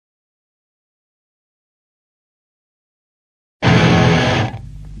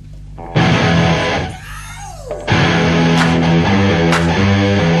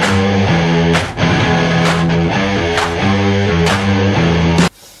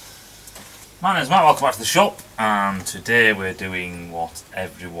My name's Matt, welcome back to the shop, and today we're doing what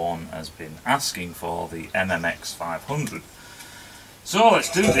everyone has been asking for, the MMX 500. So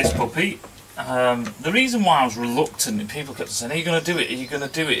let's do this puppy. The reason why I was reluctant, and people kept saying, are you going to do it, are you going to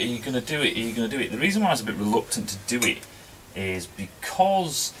do it, are you going to do it, are you going to do it? The reason why I was a bit reluctant to do it is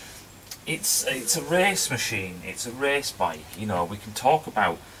because it's a race machine, it's a race bike. You know, we can talk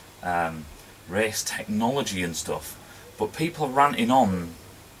about race technology and stuff, but people are ranting on,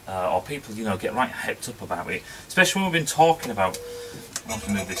 or people, you know, get right hyped up about it, especially when we've been talking about, I'll have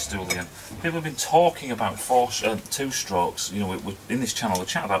to move this stool again, people have been talking about two-strokes, you know, in this channel we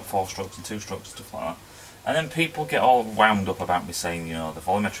chat about four-strokes and two-strokes and stuff like that, and then people get all wound up about me saying, you know, the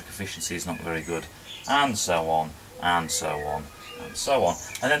volumetric efficiency is not very good, and so on, and so on, and so on,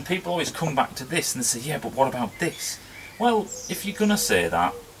 and then people always come back to this and they say, yeah, but what about this? Well, if you're gonna say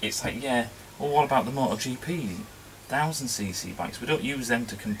that, it's like, yeah, well, what about the MotoGP 1000cc bikes? We don't use them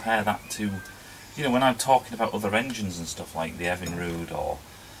to compare that to, you know, when I'm talking about other engines and stuff like the anyroad or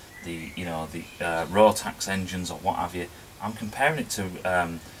the, you know, the Rotax engines or what have you. I'm comparing it to,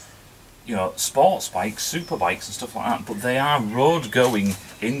 you know, sports bikes, super bikes and stuff like that. But they are road-going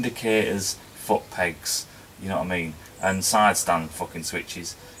indicators, foot pegs, you know what I mean, and side stand fucking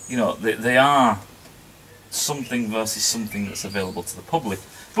switches. You know, they are something versus something that's available to the public.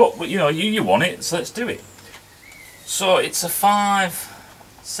 But you know, you want it, so let's do it. So it's a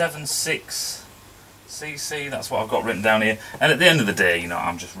 576cc, that's what I've got written down here. And at the end of the day, you know,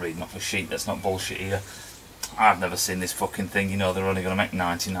 I'm just reading off a sheet, that's not bullshit here. I've never seen this fucking thing, you know, they're only going to make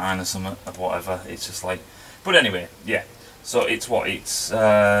 99 or something, or whatever. It's just like, but anyway, yeah. So it's what, it's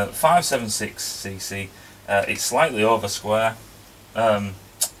 576cc, it's slightly over square,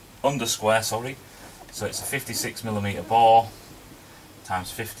 under square, sorry. So it's a 56mm bore,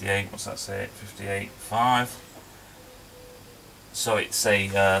 times 58, what's that say, 58.5. So it's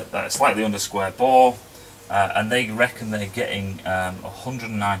a slightly under square bore, and they reckon they're getting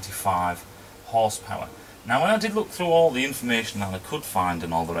 195 horsepower. Now, when I did look through all the information that I could find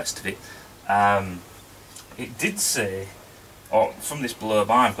and all the rest of it, it did say, or from this blurb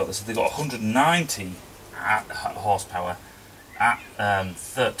I've got, they said they got 190 horsepower at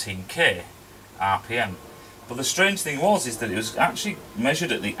 13k RPM. But the strange thing is that it was actually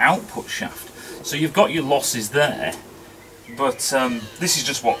measured at the output shaft. So you've got your losses there. But this is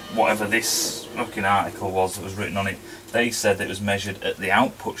just whatever this fucking article was that was written on it. They said that it was measured at the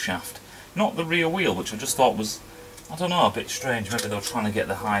output shaft, not the rear wheel, which I just thought was, I don't know, a bit strange. Maybe they were trying to get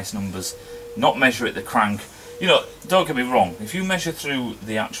the highest numbers, not measure it the crank. You know, don't get me wrong, if you measure through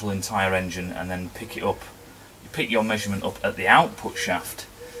the actual entire engine and then pick it up, you pick your measurement up at the output shaft,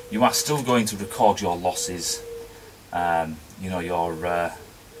 you are still going to record your losses, you know, your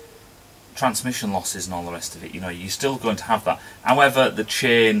transmission losses and all the rest of it. You know, you're still going to have that. However, the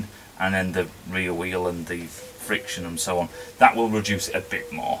chain and then the rear wheel and the friction and so on, that will reduce it a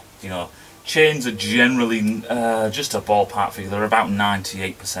bit more. You know, chains are generally just a ballpark figure. They're about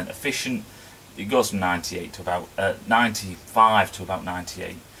 98% efficient. It goes from 98 to about 95 to about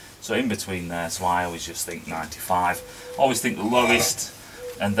 98. So in between there. So I always just think 95. Always think the lowest,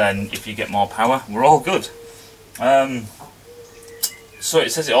 and then if you get more power, we're all good. So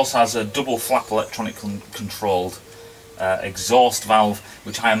it says it also has a double flap electronic controlled exhaust valve,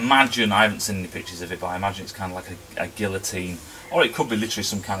 which I imagine, I haven't seen any pictures of it, but I imagine it's kind of like a guillotine, or it could be literally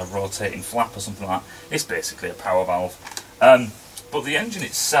some kind of rotating flap or something like that. It's basically a power valve. But the engine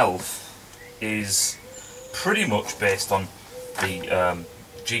itself is pretty much based on the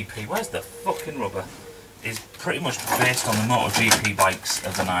GP, where's the fucking rubber? Is pretty much based on the MotoGP bikes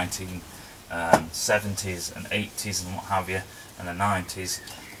of the 1970s and 80s and what have you, and the 90s,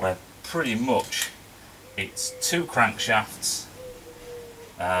 where pretty much it's two crankshafts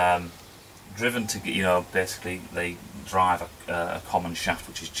driven to, you know, basically they drive a common shaft,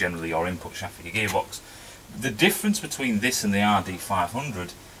 which is generally your input shaft for your gearbox. The difference between this and the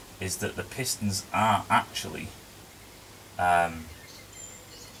RD500 is that the pistons are actually at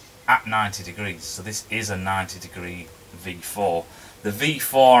 90 degrees, so this is a 90 degree V4. The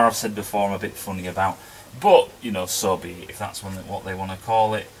V4, I've said before, I'm a bit funny about, but, you know, so be it. If that's what they want to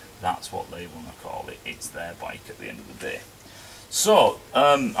call it, that's what they want to call it. It's their bike at the end of the day. So,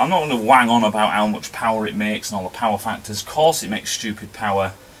 I'm not going to wang on about how much power it makes and all the power factors. Of course it makes stupid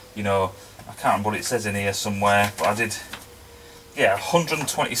power. You know, I can't remember what it says in here somewhere, but I did, yeah,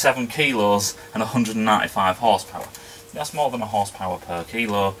 127 kilos and 195 horsepower. That's more than a horsepower per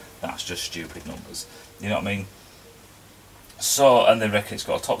kilo. That's just stupid numbers. You know what I mean? So, and they reckon it's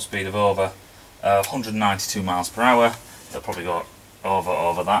got a top speed of over 192 miles per hour. They'll probably go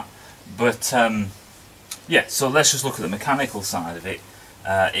over that. But yeah, so let's just look at the mechanical side of it.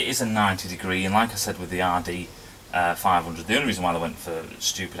 It is a 90 degree, and like I said with the RD 500, the only reason why they went for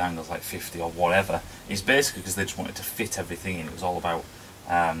stupid angles like 50 or whatever is basically because they just wanted to fit everything in. It was all about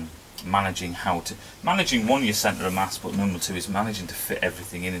managing one, your centre of mass, but number two is managing to fit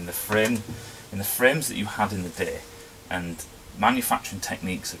everything in the frames that you had in the day. And manufacturing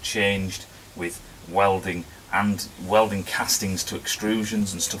techniques have changed with welding and welding castings to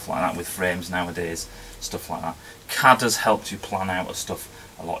extrusions and stuff like that with frames nowadays, stuff like that. CAD has helped you plan out stuff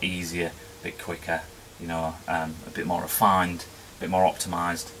a lot easier, a bit quicker, you know, a bit more refined, a bit more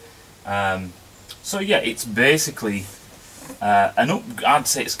optimised. So yeah, it's basically I'd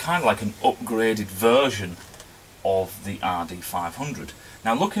say it's kind of like an upgraded version of the RD500.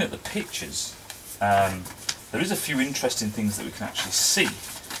 Now, looking at the pictures, there is a few interesting things that we can actually see.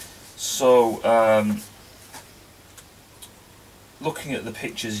 So, looking at the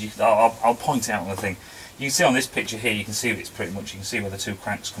pictures, I'll point out one thing. You can see on this picture here, you can see it's pretty much, you can see where the two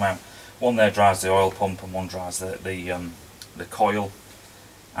cranks come out. One there drives the oil pump and one drives the coil.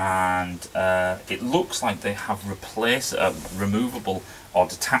 And it looks like they have replaced removable or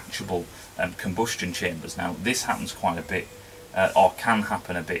detachable combustion chambers. Now, this happens quite a bit, or can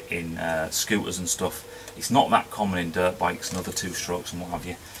happen a bit in scooters and stuff. It's not that common in dirt bikes and other two-strokes and what have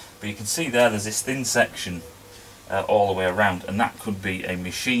you. But you can see there's this thin section all the way around, and that could be a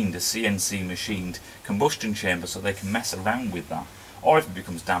CNC machined combustion chamber, so they can mess around with that. Or if it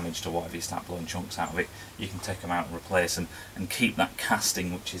becomes damaged or whatever, you start blowing chunks out of it, you can take them out and replace them and keep that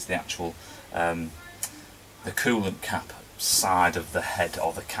casting, which is the actual the coolant cap side of the head,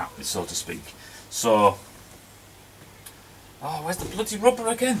 or the cap, so to speak. So, oh, where's the bloody rubber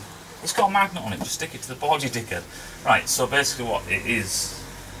again? It's got a magnet on it, just stick it to the board, you dickhead. Right, so basically what it is,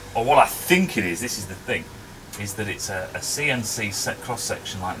 or what I think it is, this is the thing, is that it's a CNC cross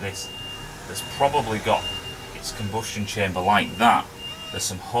section like this that's probably got its combustion chamber like that. There's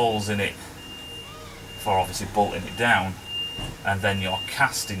some holes in it for obviously bolting it down, and then your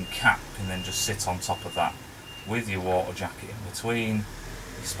casting cap can then just sit on top of that with your water jacket in between,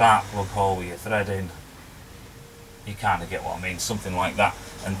 your spark plug hole with your thread in. You kind of get what I mean, something like that.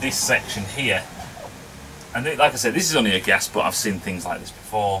 And this section here, and like I said, this is only a guess, but I've seen things like this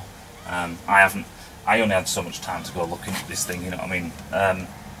before. I only had so much time to go looking at this thing, you know what I mean.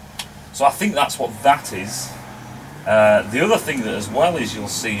 So I think that's what that is. The other thing that as well is you'll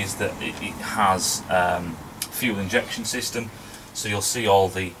see is that it has fuel injection system. So you'll see all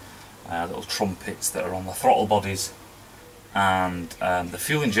the little trumpets that are on the throttle bodies, and the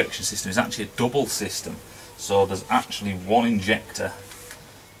fuel injection system is actually a double system. So there's actually one injector.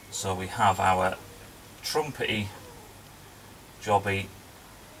 So we have our trumpety jobby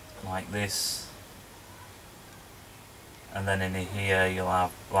like this, and then in here you'll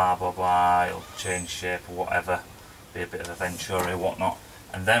have blah blah blah, it'll change shape or whatever, be a bit of a Venturi or whatnot.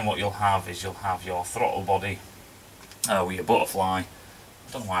 And then what you'll have is you'll have your throttle body with your butterfly.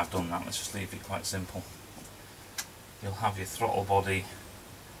 I don't know why I've done that, let's just leave it quite simple. You'll have your throttle body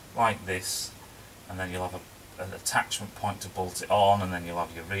like this, and then you'll have an attachment point to bolt it on, and then you'll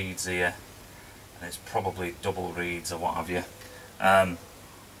have your reeds here, and it's probably double reeds or what have you.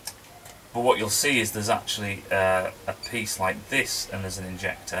 But what you'll see is there's actually a piece like this, and there's an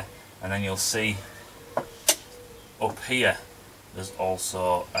injector, and then you'll see up here there's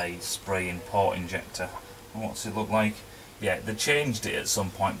also a spray in port injector. And what's it look like? Yeah, they changed it at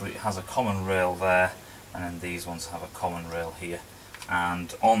some point, but it has a common rail there, and then these ones have a common rail here.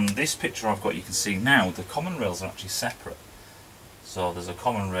 And on this picture I've got, you can see now the common rails are actually separate. So there's a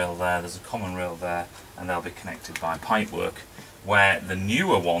common rail there, there's a common rail there, and they'll be connected by pipework. Where the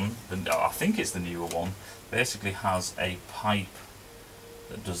newer one, I think it's the newer one, basically has a pipe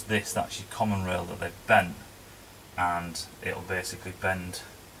that does this. That's your common rail that they've bent, and it'll basically bend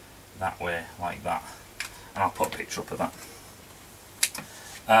that way like that. And I'll put a picture up of that.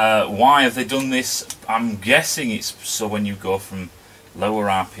 Why have they done this? I'm guessing it's so when you go from lower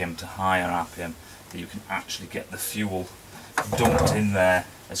RPM to higher RPM that you can actually get the fuel dumped in there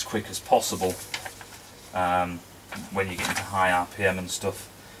as quick as possible when you get into high RPM and stuff.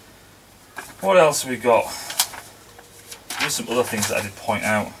 What else have we got? There's some other things that I did point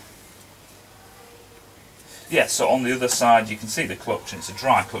out. Yeah, so on the other side you can see the clutch, and it's a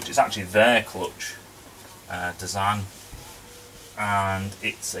dry clutch. It's actually their clutch design, and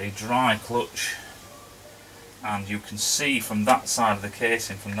it's a dry clutch, and you can see from that side of the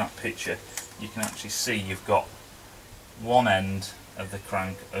casing, from that picture, you can actually see you've got one end of the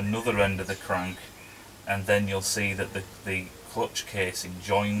crank, another end of the crank, and then you'll see that the clutch casing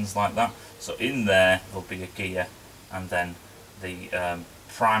joins like that. So in there there'll be a gear, and then the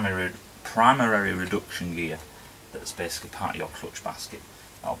primary reduction gear that's basically part of your clutch basket.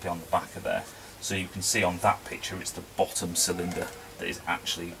 That'll be on the back of there. So you can see on that picture it's the bottom cylinder that is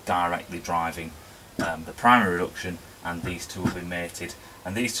actually directly driving the primary reduction, and these two will be mated,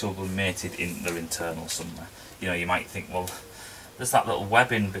 and these two will be mated in their internal somewhere. You know, you might think, well, there's that little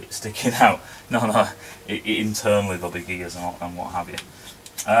webbing bit sticking out. No, internally there'll be gears and what have you.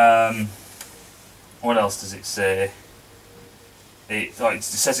 What else does it say? It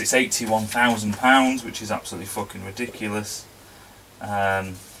says it's £81,000, which is absolutely fucking ridiculous.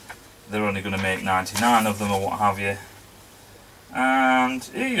 They're only going to make 99 of them or what have you. And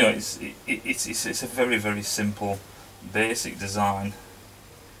you know, it's a very, very simple, basic design.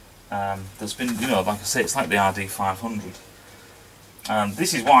 There's been, you know, like I say, it's like the RD500.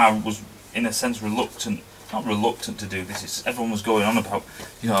 This is why I was, in a sense, reluctant. Not reluctant to do this. It's, everyone was going on about,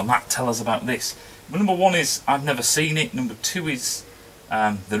 you know, Matt, tell us about this. But number one is I've never seen it. Number two is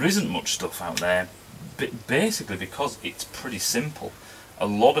there isn't much stuff out there. Basically because it's pretty simple. A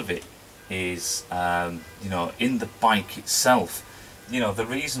lot of it is, you know, in the bike itself. You know, the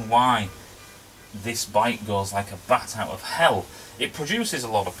reason why this bike goes like a bat out of hell, it produces a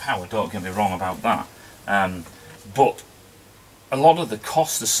lot of power, don't get me wrong about that, but a lot of the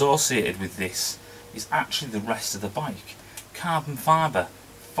cost associated with this is actually the rest of the bike. Carbon fibre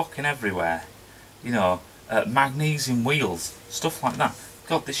fucking everywhere, you know, magnesium wheels, stuff like that.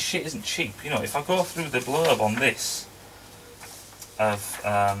 God, this shit isn't cheap. You know, if I go through the blurb on this of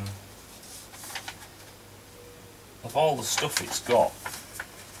all the stuff it's got,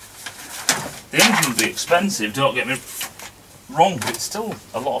 the engine will be expensive, don't get me wrong, but it's still,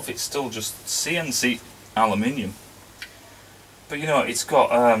 a lot of it's still just CNC aluminium. But you know, it's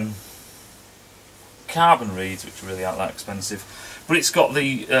got carbon reeds, which really aren't that expensive. But it's got the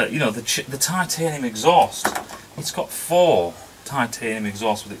you know, the titanium exhaust. It's got 4 titanium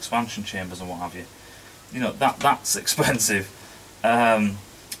exhausts with expansion chambers and what have you. You know, that's expensive. I'm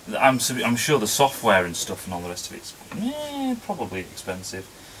sure the software and stuff and all the rest of it's probably expensive.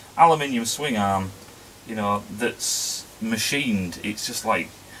 Aluminium swing arm, you know, that's machined. It's just like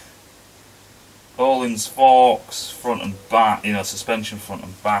Öhlins forks, front and back, you know, suspension front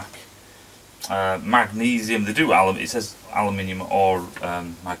and back. Magnesium, they do it says aluminium or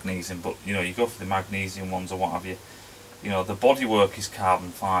magnesium, but you know, you go for the magnesium ones or what have you. You know, the bodywork is carbon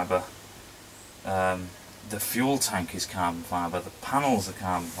fibre, the fuel tank is carbon fibre, the panels are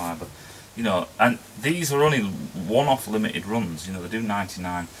carbon fibre, you know, and these are only one-off limited runs. You know, they do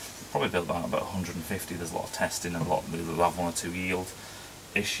 99, probably built about 150. There's a lot of testing and a lot, they'll have 1 or 2 yield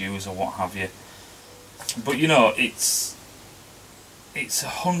issues or what have you. But you know, it's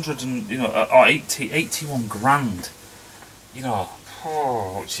 100 and, you know, or 81 grand, you know,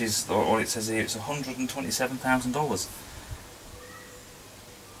 which is what it says here. It's $127,000,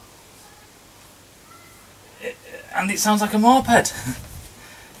 and it sounds like a moped.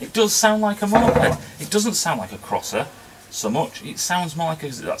 It does sound like a moped. It doesn't sound like a crosser so much. It sounds more like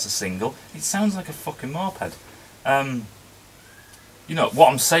that's a single. It sounds like a fucking moped. You know, what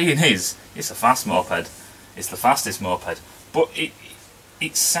I'm saying is, it's a fast moped. It's the fastest moped, but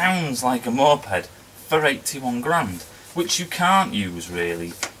it sounds like a moped for 81 grand, which you can't use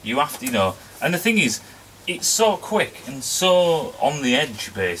really. You have to, you know, and the thing is, it's so quick and so on the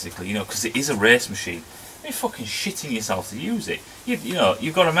edge basically, you know, because it is a race machine. You're fucking shitting yourself to use it. You know,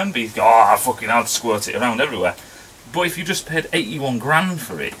 you've got to remember, you've got, oh, I fucking I'd squirt it around everywhere. But if you just paid 81 grand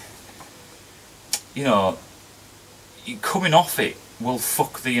for it, you know, coming off it will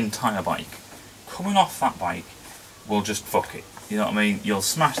fuck the entire bike. Coming off that bike will just fuck it. You know what I mean? You'll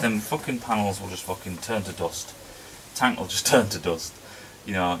smash them fucking panels, will just fucking turn to dust. Tank will just turn to dust.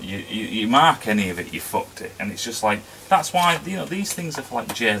 You know, you mark any of it, you fucked it. And it's just like, that's why, you know, these things are for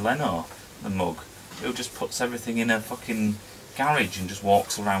like Jay Leno, the mug, who just puts everything in a fucking garage and just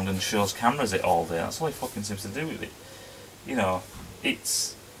walks around and shows cameras it all day. That's all he fucking seems to do with it. You know,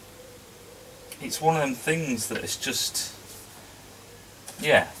 it's one of them things that it's just,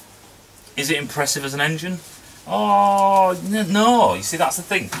 yeah. Is it impressive as an engine? Oh no! You see, that's the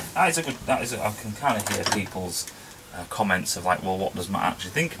thing. I can kind of hear people's comments of like, well, what does Matt actually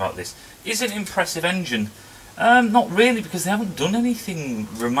think about this? Is it an impressive engine? Not really, because they haven't done anything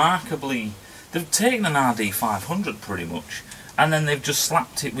remarkably. They've taken an RD500 pretty much, and then they've just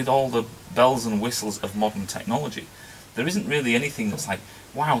slapped it with all the bells and whistles of modern technology. There isn't really anything that's like,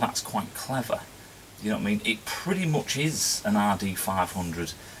 wow, that's quite clever. You know what I mean? It pretty much is an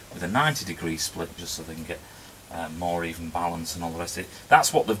RD500 with a 90-degree split, just so they can get more even balance and all the rest of it.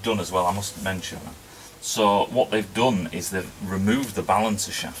 That's what they've done as well, I must mention that. So what they've done is they've removed the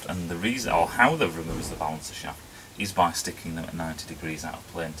balancer shaft, and the reason, or how they've removed the balancer shaft, is by sticking them at 90 degrees out of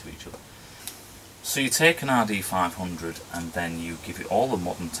plane to each other. So you take an RD500 and then you give it all the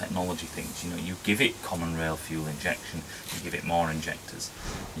modern technology things. You know, you give it common rail fuel injection, you give it more injectors,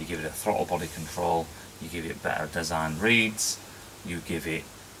 you give it a throttle body control, you give it better designed reeds, you give it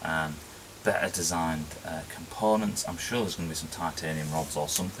better designed components. I'm sure there's going to be some titanium rods or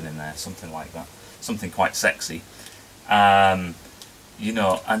something in there, something like that, something quite sexy. You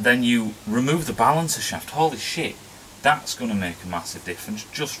know, and then you remove the balancer shaft. Holy shit, that's going to make a massive difference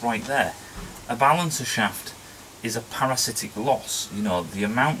just right there. A balancer shaft is a parasitic loss. You know, the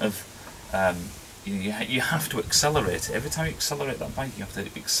amount of you have to accelerate it. Every time you accelerate that bike, you have to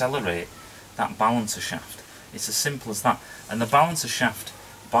accelerate that balancer shaft. It's as simple as that. And the balancer shaft,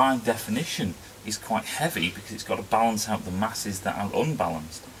 by definition, is quite heavy because it's got to balance out the masses that are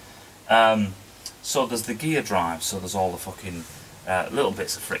unbalanced. So there's the gear drive. So there's all the fucking little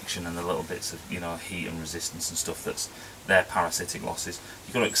bits of friction and the little bits of, you know, heat and resistance and stuff that's their parasitic losses.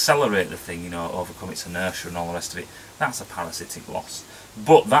 You've got to accelerate the thing, you know, overcome its inertia and all the rest of it. That's a parasitic loss.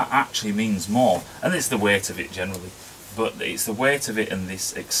 But that actually means more, and it's the weight of it generally. But it's the weight of it and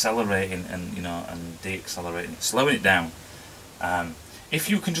this accelerating and, you know, and deaccelerating, slowing it down. If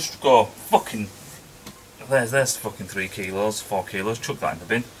you can just go fucking, there's fucking 3 kilos, 4 kilos, chuck that in the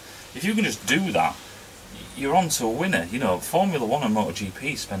bin. If you can just do that, you're on to a winner. You know, Formula 1 and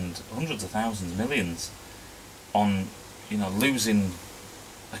MotoGP spend hundreds of thousands, millions on, you know, losing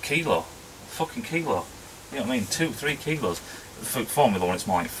a kilo, fucking kilo. You know what I mean? 2, 3 kilos. For Formula 1 it's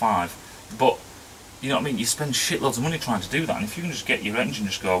more like 5. But, you know what I mean? You spend shitloads of money trying to do that, and if you can just get your engine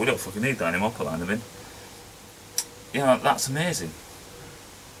just go, we don't fucking need that anymore, put that in the bin. You know, that's amazing.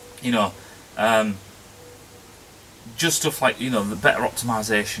 You know, just stuff like, you know, the better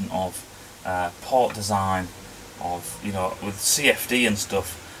optimisation of port design, of, you know, with CFD and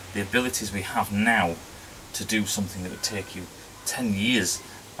stuff, the abilities we have now to do something that would take you 10 years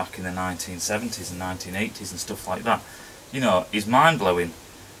back in the 1970s and 1980s and stuff like that, you know, is mind-blowing.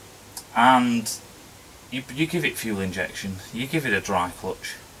 And you give it fuel injection, you give it a dry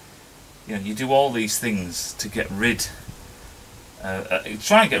clutch, you know, you do all these things to get rid,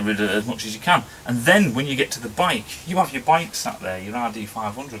 try and get rid of it as much as you can, and then when you get to the bike, you have your bike sat there, your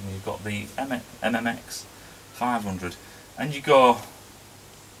RD500, and you've got the MMX 500, and you go,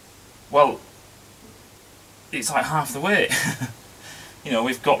 well, it's like half the weight. You know,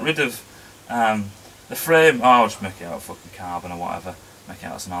 we've got rid of the frame. Oh, I'll just make it out of fucking carbon or whatever, make it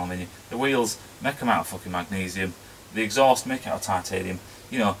out of some aluminium. The wheels, make them out of fucking magnesium. The exhaust, make it out of titanium.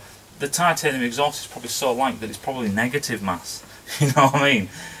 You know, the titanium exhaust is probably so light that it's probably negative mass. You know what I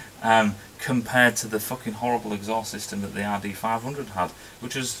mean? Compared to the fucking horrible exhaust system that the RD500 had,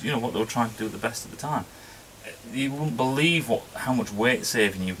 which is, you know, what they were trying to do at the best at the time. You wouldn't believe how much weight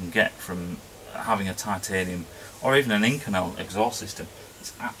saving you can get from having a titanium or even an Inconel exhaust system.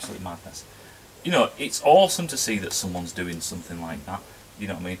 It's absolute madness. You know, it's awesome to see that someone's doing something like that. You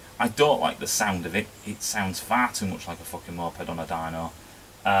know what I mean? I don't like the sound of it. It sounds far too much like a fucking moped on a dyno.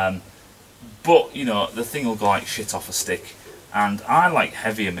 But, you know, the thing will go like shit off a stick. And I like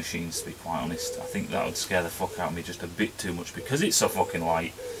heavier machines, to be quite honest. I think that would scare the fuck out of me just a bit too much because it's so fucking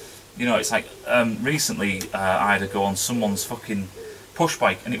light. You know, it's like, recently I had to go on someone's fucking push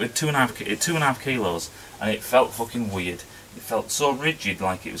bike and it was 2.5 kilos, and it felt fucking weird. It felt so rigid,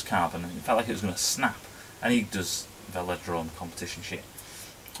 like it was carbon, and it felt like it was going to snap. And he does velodrome competition shit.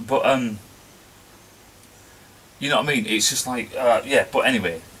 But, you know what I mean? It's just like, yeah, but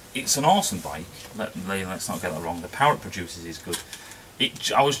anyway, it's an awesome bike. Let's not get that wrong. The power it produces is good.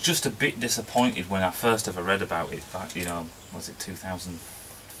 I was just a bit disappointed when I first ever read about it back, you know, was it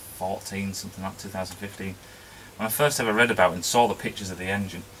 2014, something like 2015? When I first ever read about it and saw the pictures of the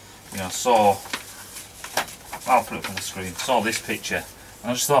engine, you know, I'll put it up on the screen, saw this picture,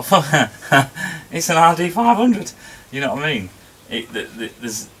 and I just thought, it's an RD500, you know what I mean?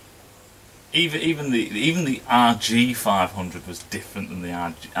 There's even the RG500 was different than the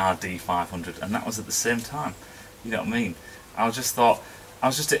RD500, and that was at the same time, you know what I mean? I just,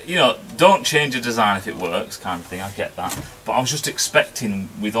 you know, don't change a design if it works, kind of thing. I get that, but I was just expecting,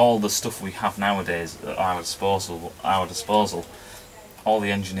 with all the stuff we have nowadays at our disposal, all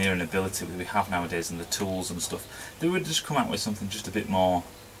the engineering ability that we have nowadays and the tools and stuff, they would just come out with something just a bit more,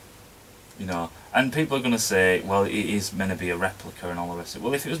 you know. And people are going to say, well, it is meant to be a replica and all the rest of it.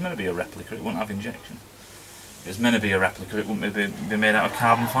 Well, if it was meant to be a replica, it wouldn't have injection. If it was meant to be a replica, it wouldn't be made out of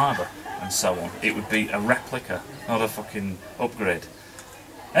carbon fibre and so on. It would be a replica, not a fucking upgrade.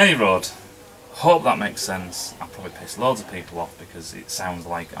 Anyroad, hope that makes sense. I'll probably piss loads of people off because it sounds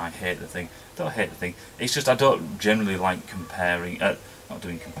like I hate the thing. I don't hate the thing. It's just I don't generally like comparing, not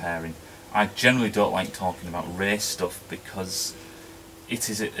doing comparing. I generally don't like talking about race stuff because it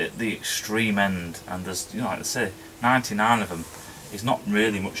is at the extreme end, and there's, you know, like I say, 99 of them is not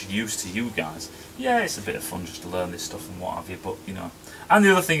really much use to you guys. Yeah, it's a bit of fun just to learn this stuff and what have you, but you know. And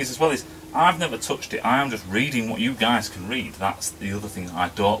the other thing is as well is, I've never touched it, I am just reading what you guys can read. That's the other thing that I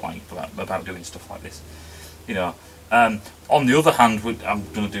don't like about doing stuff like this. You know, on the other hand,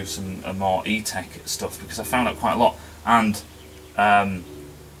 I'm going to do some more e-tech stuff, because I found out quite a lot, and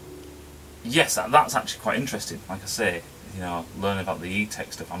yes, that's actually quite interesting. Like I say, you know, learning about the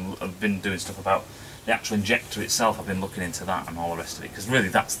e-tech stuff. I've been doing stuff about the actual injector itself. I've been looking into that and all the rest of it, because really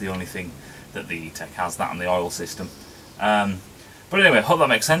that's the only thing that the e-tech has, that and the oil system. But anyway, hope that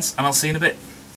makes sense, and I'll see you in a bit.